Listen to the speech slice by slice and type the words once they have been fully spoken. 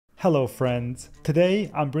Hello friends,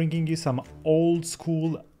 today I'm bringing you some old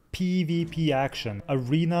school PvP action,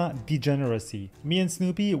 Arena Degeneracy. Me and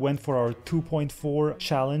Snoopy went for our 2.4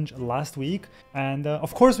 challenge last week and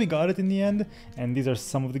of course we got it in the end, and these are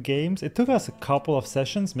some of the games. It took us a couple of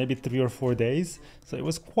sessions, maybe 3 or 4 days, so it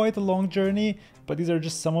was quite a long journey, but these are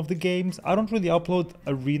just some of the games. I don't really upload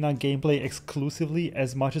Arena gameplay exclusively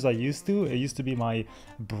as much as I used to. It used to be my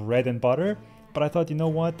bread and butter. But I thought, you know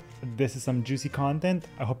what, this is some juicy content.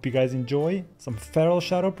 I hope you guys enjoy. Some Feral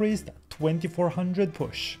Shadow Priest, 2400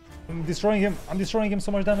 push. I'm destroying him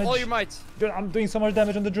so much damage. All your might. Dude, I'm doing so much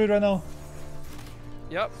damage on the druid right now.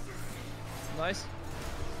 Yep. Nice.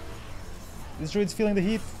 This druid's feeling the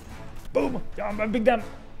heat. Boom! Yeah, I'm big damn.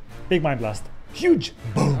 Big mind blast. Huge!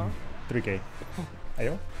 Boom! 3k.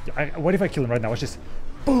 Ayo. What if I kill him right now? Watch this.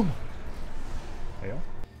 Boom! Ayo.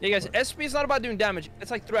 Yeah, guys, SP is not about doing damage. It's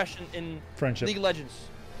like Thresh in Friendship. League of Legends.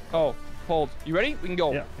 Oh, hold. You ready? We can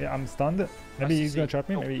go. Yeah, I'm stunned. Maybe he's gonna trap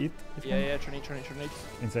me, maybe eat. Yeah, trinate.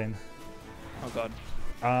 Insane. Oh god.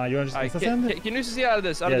 You wanna just insta-send? Can you see out of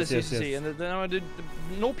this? Yes. Yes. And then I'm gonna do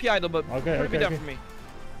no PI though, but okay. down for me.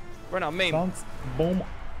 Right now, main. Sounds boom,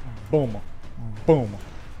 boom, boom.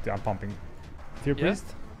 Yeah, I'm pumping. Fear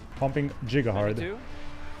Priest, pumping giga hard. 92.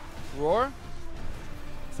 Roar.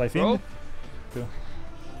 Siphon. 2.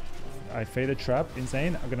 I faded trap,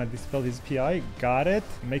 insane. I'm gonna dispel his PI. Got it.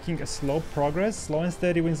 Making a slow progress. Slow and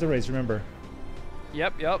steady wins the race, remember.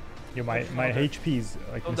 Yep. Yeah, my HP's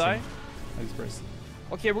like don't missing.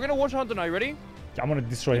 Die. Okay, we're gonna one shot now. You ready? I'm gonna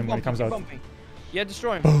destroy him when he comes out. Bumping. Yeah,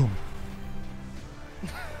 destroy him. Boom.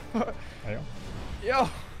 Yo.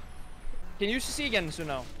 Can you see again soon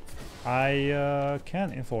now? I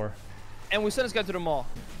can in 4. And we send this guy to the mall.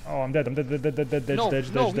 Oh, I'm dead.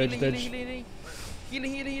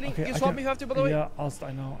 Healing. Okay, You swap me if you have to, by the way? Yeah,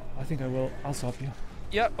 I know. I think I will. I'll swap you.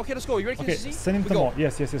 Yeah, okay, let's go. You ready? Okay, Can you see? send him to the mall.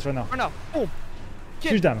 Yes, right now. Right now. Boom.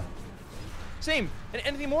 Huge damage. Same.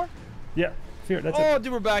 Anything more? Yeah, Fear, that's it. Oh,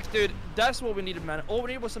 dude, we're back, dude. That's what we needed, man. All we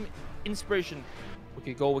needed was some inspiration. We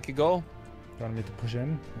could go. You want me to push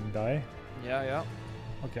in and die? Yeah.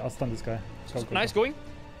 Okay, I'll stun this guy. Go. Nice going.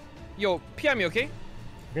 Yo, PM me, okay?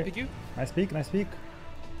 Okay. Pick you. Nice peek. Can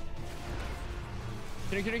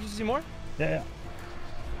you see more? Yeah.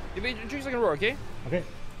 You wait 3 seconds roar, okay? Okay.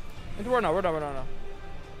 Into roar now.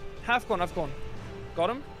 Half cone. Got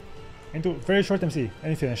him. Into very short MC.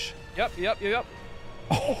 Any finish. Yep.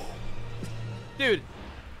 Oh. Dude.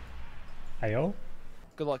 Ayo.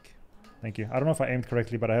 Good luck. Thank you. I don't know if I aimed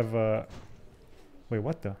correctly, but I have wait,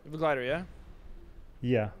 what the? You have a glider, yeah?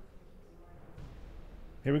 Yeah.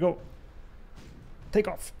 Here we go. Take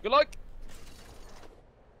off. Good luck.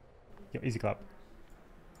 Yo, easy clap.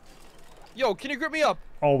 Yo, can you grip me up?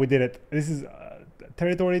 Oh, we did it. This is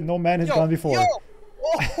territory no man has gone before.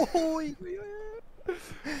 Oh,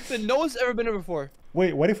 the nose ever been here before.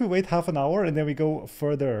 Wait, what if we wait half an hour and then we go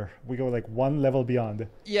further? We go like 1 level beyond.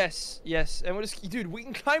 Yes. And we'll just, dude, we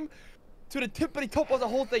can climb to the tippity top of the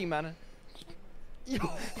whole thing, man. Yo.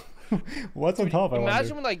 What's dude, on top?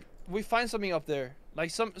 Imagine when like we find something up there,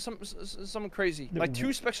 like some crazy, like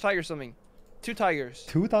 2 specs tigers, something, 2 tigers.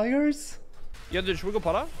 2 tigers? Yeah, dude, should we go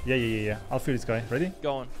para? Yeah. I'll feel this guy. Ready?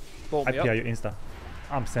 Going. Boom. I PI you insta.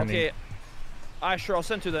 I'm sending. Okay. Sure. I'll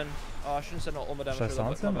send 2 then. I shouldn't send all my damage. Should I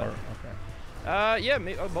sound him or okay? Yeah,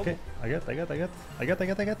 maybe. Both. Okay. I get.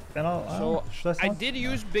 And I'll. Should I I did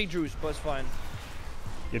use big juice, but it's fine.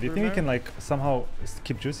 Yeah. Do you think we can like somehow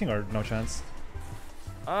keep juicing or no chance?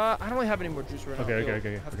 I don't really have any more juice right now.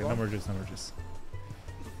 Okay. No more juice.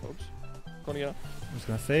 Oops. Going to get up. I'm just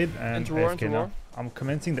gonna fade and AFK now. I'm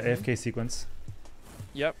commencing the AFK sequence.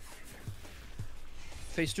 Yep.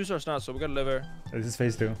 Phase 2 starts now, so we gotta live here. This is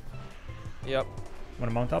phase 2. Yep.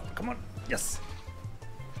 Wanna mount up? Come on. Yes.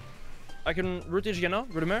 I can root again now.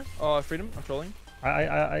 Rudimere. Oh, freedom. I'm trolling.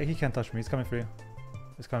 He can't touch me. He's coming for you.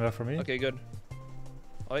 He's coming back for me. Okay, good.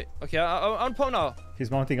 Alright. Okay, I'm pump now.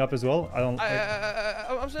 He's mounting up as well. I'm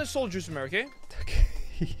just gonna soul juice him, okay? Okay.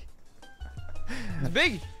 It's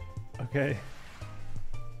big. Okay.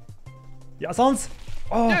 Yeah, sounds.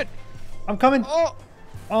 Oh, dude. I'm coming.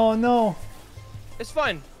 Oh no. It's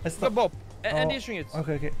fine. It's the Bob. And issuing it.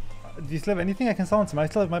 Okay. Do you still have anything I can silence him? I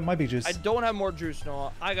still have my big juice. I don't have more juice.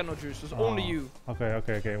 No, I got no juice. It's only you.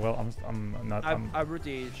 Okay. Well, I'm not. I root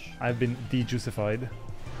the age. I've been de-juicified.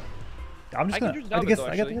 I'm just gonna.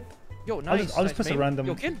 I get. Yo, nice. I'll just press a random.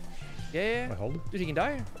 Yo, kid. Yeah. Wait, hold. Dude, he can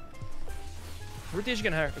die. Root the age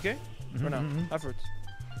again here, okay? Right now. Have root.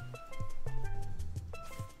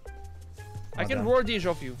 I can roar the age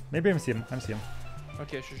off you. Maybe MC him.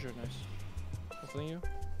 Okay, sure. Nice. Hopefully you.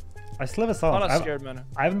 I still have a silence. I'm not scared, man.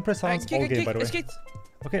 I haven't pressed silence all game, by the way.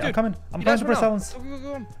 Okay, I'm Dude, coming. I'm he coming dies to right press now. silence. Go, go,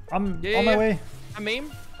 go, go. I'm Yeah, on my yeah. way. I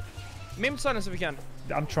maim. Maim silence if we can.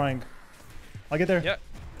 I'm trying. I'll get there. Yeah.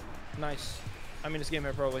 Nice. I'm in this game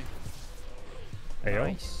here probably. Hey, yo.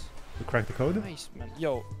 Nice. We cracked the code. Nice, man.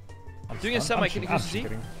 Yo, I'm doing a stun- semi. I'm Can you I'm use Z?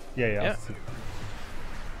 kidding. Yeah, yeah. Yeah.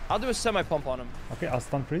 I'll do a semi pump on him. Okay, I'll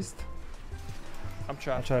stun priest. I'm I'll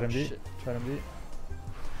trapped. try MD. Shit. Try MD. Free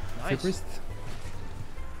Nice. priest.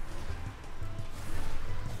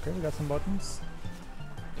 Okay, we got some buttons.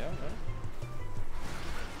 Yeah, okay.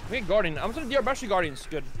 We get Guardian. I'm gonna DR Bashley Guardians.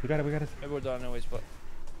 Good. We got it, we got it. Maybe we're done anyways, but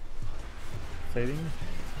Fading.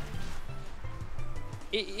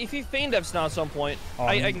 if he feign devs now at some point,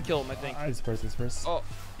 I can kill him. I think. It's first, it's first. Oh,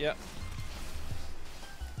 yeah.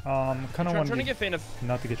 Kind of Trying want to get feign dev.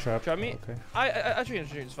 not to get trapped. Trap me? Okay. I actually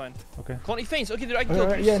it's fine. Okay. Come on, he feigns. Okay, dude, I can kill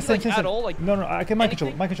him. Yeah, Like, same. at all, like. No, no, I can mind control.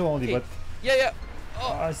 anything? Mind control only, Okay. but Yeah, yeah.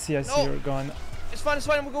 Oh, I see, no. you're gone. it's fine. It's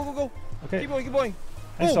fine. Go, go, go. Okay. Keep going. Keep going.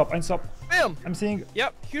 And Boom. stop, and stop. Bam. I'm seeing,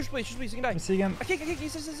 Yep. Huge place. Huge place. He can die. I'm seeing him. I can't.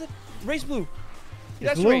 He's race blue. It's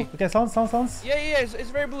That's blue. right. Okay, sounds. Yeah, yeah, yeah. It's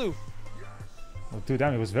very blue. Oh, dude,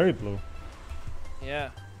 damn, it was very blue. Yeah.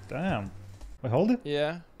 Damn. Wait, hold it.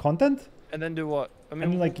 Yeah. Content? And then do what? I mean,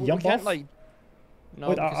 And, like, we jump can't off? like. No.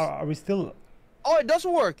 Wait, because- are we still? Oh, it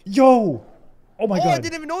doesn't work. Yo! Oh my oh, god. I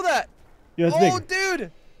didn't even know that. Yeah, it's Oh, big.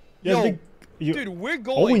 dude. Yeah, it's Yo, big. You, dude, we're oh,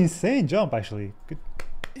 going. insane jump, actually. Good.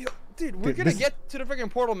 Yo, dude, we're Dude, gonna this- get to the freaking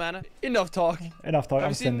portal, man. Enough talk. Enough talk, Have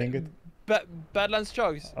I'm you seen sending it. Badlands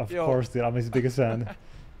Chugs? Of Yo, course, dude, I'm his biggest fan.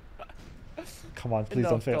 Come on, please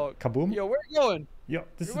don't enough fail. talk. Kaboom. Yo, where are you going? Yo,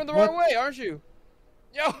 this You're is going the what? wrong way, aren't you?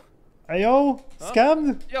 Yo, Hey, yo, Huh?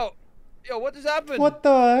 scammed? yo, what just happened? What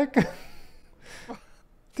the heck?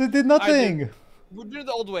 They did nothing. We're doing it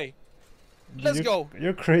the old way. Let's go.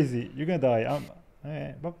 You're crazy. You're gonna die.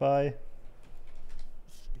 Bye bye.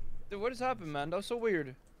 Dude, what just happened, man? That was so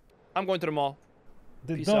weird. I'm going to the mall.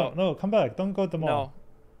 Peace No, out. no, come back. Don't go to the No, mall.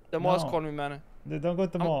 the mall's No. calling me, man. Don't go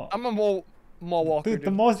to the mall. I'm a mall walker. Dude, the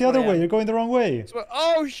dude. mall's the That's what other I way. am. You're going the wrong way. That's what-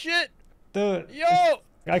 Oh shit! Dude, Yo!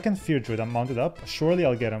 I can fear Druid. I'm mounted up. Surely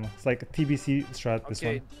I'll get him. It's like a TBC strat, this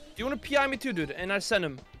Okay. one. Do you want to PI me too, dude? And I send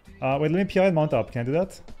him. Wait, let me PI and mount up. Can I do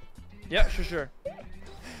that? Yeah, sure.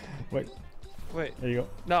 Wait, Wait, there you go.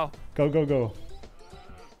 no. Go.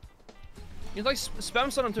 You like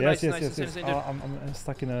spam stun him too. Yes, Nice. yes. Insane, Oh, dude. I'm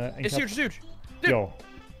stuck in a... It's huge, huge. Dude. Yo,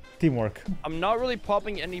 teamwork. I'm not really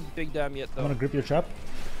popping any big damn yet, I'm though. gonna grip your trap.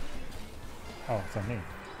 Oh, it's on me.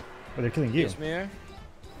 Oh, they're killing you. It's me here.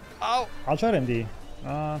 Ow! I'll try to MD.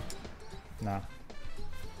 Nah.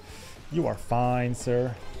 You are fine,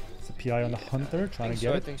 sir. It's a PI on the hunter, trying to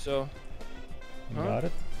get I it. think so. You Huh? got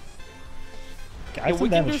it. Okay, I Yeah, have we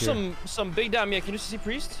some can do damage here. some big damn. Yeah, can you see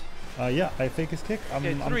priest? Yeah, I fake his kick. I'm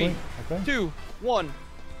Okay, going. 3, Okay. 2, 1.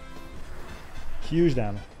 Huge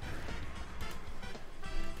damage.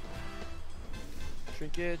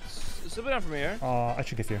 Trinkets. It's a bit down from here. I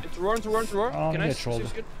should get you. It's roar. I'm Can gonna I get see trolled.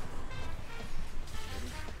 what's good?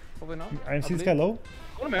 Probably not. I see this believe. guy low.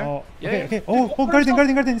 Come here. Oh, Yeah, okay, yeah. okay. Dude, Oh, first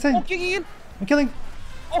guardian, off- insane. Oh, kicking in. I'm killing.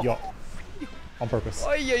 Oh. Yo. On purpose.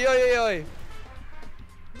 Oi, oi, oi, oi.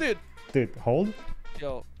 Dude. Dude, hold.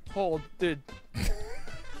 Yo, hold, dude.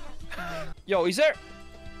 Yo, he's there.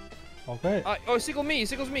 Okay. Oh, he sickles me.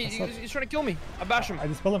 What's up? He's trying to kill me. I bash him. I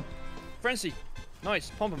dispel him. Frenzy.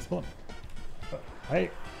 Nice. Pump him. Dispel him. Hey.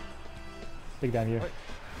 Big damn here. Wait.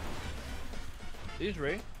 He's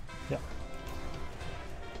Ray. Yeah.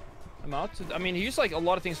 I'm out. I mean, he used like a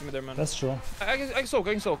lot of things to me there, man. That's true. I can soak.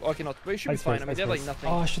 Oh, I cannot. But it should be Ice fine. Burst, I mean, Ice they had like Burst. nothing.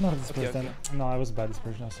 Oh, I should not have dispersed Okay, then. No, I was bad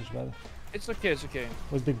dispersion. I was such bad. It's okay. It's okay.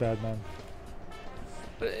 It was big bad, man.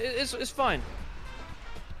 But it's fine.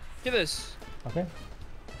 Get this. Okay.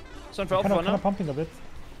 Sun for alpha Kind now. of pumping a bit.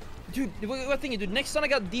 Dude, what thing, dude? Next time I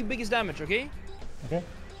got the biggest damage, okay? Okay.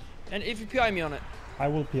 And if you PI me on it, I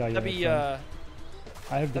will PI you. that'd be I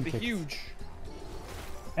have them that'd be kicked. huge.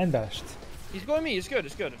 And bashed. He's going me. It's good.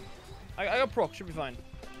 It's good. I got proc. Should be fine.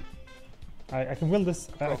 I can will this.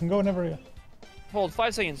 I Bro. can go whenever. Hold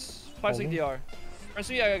 5 seconds. 5 second Holding. DR. Right,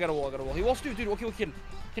 so yeah, I got a wall. He wants to, dude. Okay, we'll kill.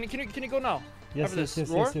 Can you go now? Yes, After yes, this. yes,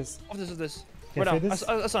 Roar? yes, yes. Off this. Okay, Right say now. this.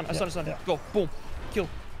 I stun. Yeah. Go. Boom. Kill.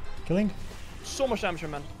 Killing. So much damage,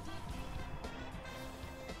 man.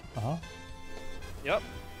 Uh-huh. Yep.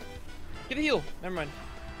 Get a heal. Never mind.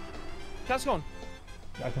 Cast going.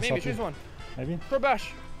 I can Maybe stop choose you. one. Maybe. Throw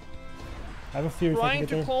bash. I have a fear if I Trying can to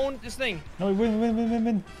get there. clone this thing. No,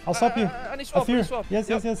 win. I'll stop you. I need A swap. I fear. need swap. Yes,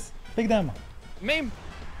 Yep. yes. Big damn. Maim.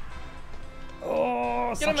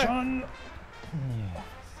 Oh, Get him there. suction. Yeah.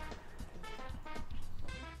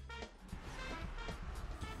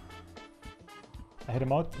 I hit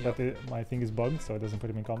him out, Yep. but my thing is bugged, so it doesn't put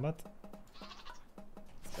him in combat.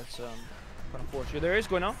 That's Gonna force you. There is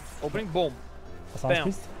going now. Opening. Boom. Assault's Bam.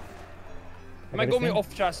 Priest. It might go me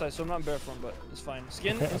off chest side, so I'm not bare from, but it's fine.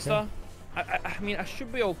 Skin, Okay, insta. I mean, I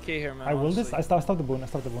should be okay here, man. I will this. honestly. I stop the boon. I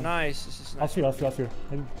stop the boon. Nice. This is nice. I'll fear.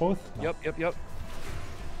 Maybe both? No. Yep.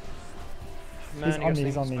 Man, He's you on guys me, think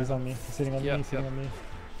he's on it's me, fine. he's on me. He's sitting on Yep, me, sitting yep. on me.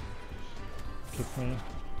 Kick me.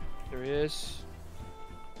 There he is.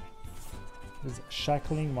 He's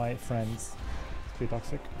shackling my friends. It's pretty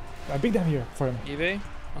toxic. I big damn here for him. EV.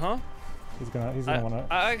 Uh-huh. He's gonna wanna.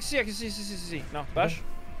 I can see. No, bash.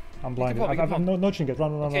 I'm blinded. pop, you can I'm pop. no trinket.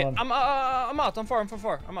 Run. Okay, I'm out. I'm far.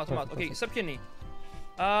 I'm out. Perfect, Okay, perfect. sub kidney.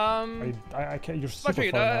 I can't. You're super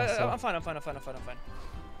Smash far now, so. I'm fine.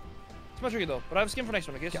 Smash trigger though, but I have skin for next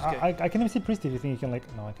one. I guess. It's okay. I can even see Priest if you think you can, like.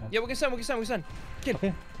 No, I can't. Yeah, we can send. Kill.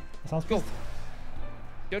 Okay. That sounds Go. Priest.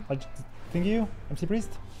 Good. Thank you, MC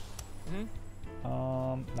Priest. Mhm.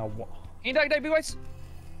 Now what? He die, big whites.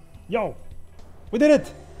 Yo! We did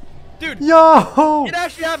it! Dude. Yo! It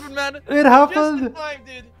actually happened, man. It Just in happened! time,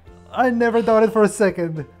 dude. I never doubted for a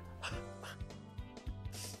second.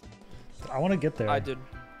 I want to get there. I did.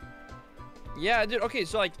 Yeah, dude. Okay,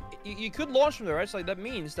 so like, you could launch from there, right? So like, that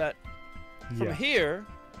means that from Yeah. here.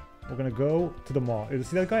 We're gonna go to the mall. You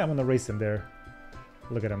see that guy? I'm gonna race him there.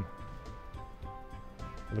 Look at him.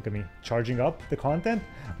 Look at me. Charging up the content.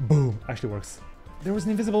 Boom. Actually works. There was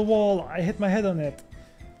an invisible wall. I hit my head on it.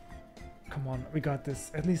 Come on, we got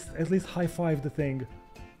this. At least high five the thing.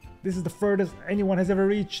 This is the furthest anyone has ever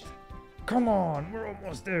reached. Come on, we're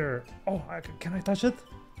almost there. Oh, can I touch it?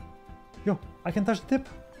 Yo, I can touch the tip.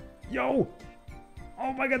 Yo!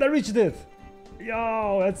 Oh my god, I reached it!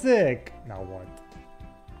 Yo, that's sick. Now what?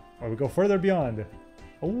 Oh, we go further beyond.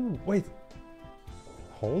 Oh, wait.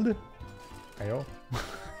 Hold? Ayo.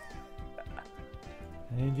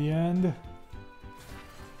 And in the end,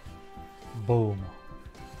 boom.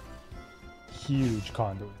 Huge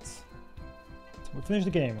conduits. So we finished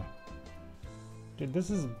the game. Dude, this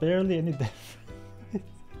is barely any different.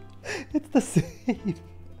 It's the same.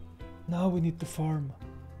 Now we need to farm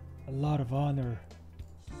a lot of honor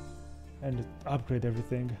and upgrade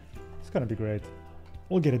everything. It's gonna be great.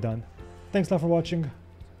 We'll get it done. Thanks a lot for watching,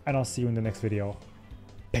 and I'll see you in the next video.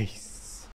 Peace.